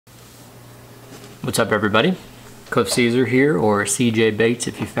What's up, everybody? Cliff Caesar here, or CJ Baits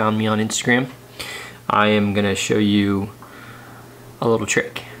if you found me on Instagram. I am going to show you a little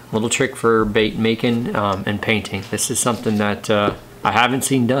trick for bait making and painting. This is something that I haven't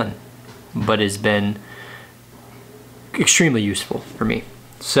seen done, but has been extremely useful for me.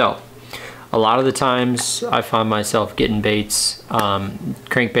 So a lot of the times I find myself getting baits,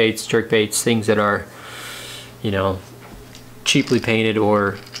 crankbaits, jerkbaits, things that are, you know, cheaply painted,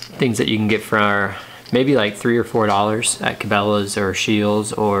 or things that you can get for maybe like $3 or $4 at Cabela's or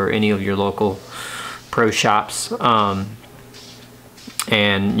Shields or any of your local pro shops,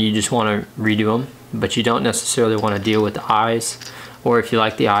 and you just want to redo them, but you don't necessarily want to deal with the eyes, or if you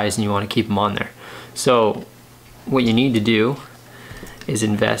like the eyes and you want to keep them on there. So what you need to do is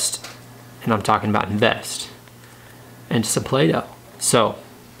invest, and I'm talking about invest, into some Play-Doh. So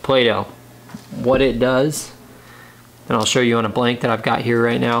Play-Doh, what it does, and I'll show you on a blank that I've got here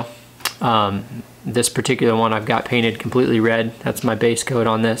right now. This particular one I've got painted completely red. That's my base coat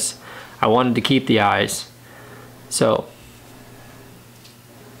on this. I wanted to keep the eyes, so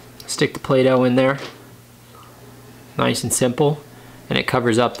stick the Play-Doh in there, nice and simple, and it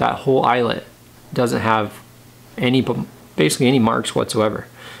covers up that whole eyelet. It doesn't have any, basically any marks whatsoever.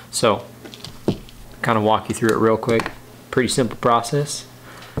 So kind of walk you through it real quick. Pretty simple process.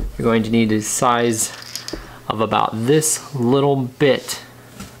 You're going to need a size of about this little bit,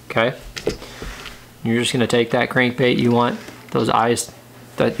 okay? You're just going to take that crankbait you want, those eyes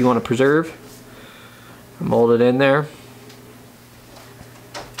that you want to preserve, mold it in there,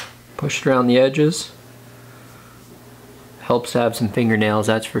 push it around the edges. Helps to have some fingernails,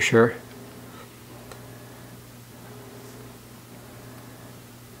 that's for sure.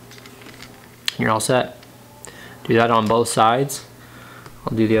 You're all set. Do that on both sides.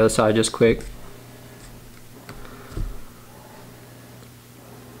 I'll do the other side just quick.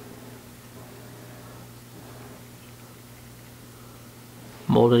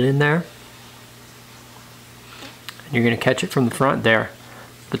 Mold it in there. And you're going to catch it from the front there.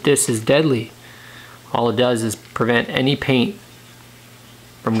 But this is deadly. All it does is prevent any paint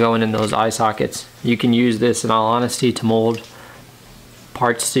from going in those eye sockets. You can use this, in all honesty, to mold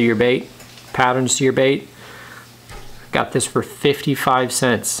parts to your bait, patterns to your bait. Got this for 55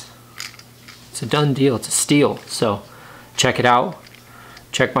 cents. It's a done deal. It's a steal. So check it out.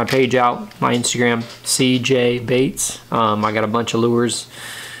 Check my page out, my Instagram, CJ Baits. I got a bunch of lures,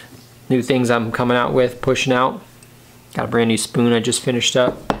 new things I'm coming out with, pushing out. Got a brand new spoon I just finished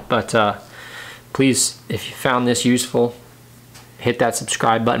up. But please, if you found this useful, hit that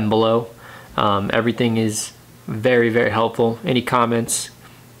subscribe button below. Everything is very, very helpful. Any comments?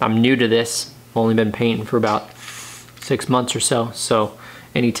 I'm new to this. I've only been painting for about 6 months or so. So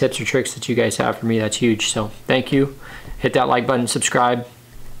any tips or tricks that you guys have for me, that's huge. So thank you. Hit that like button, subscribe.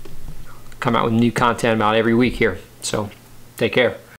 Come out with new content about every week here. So take care.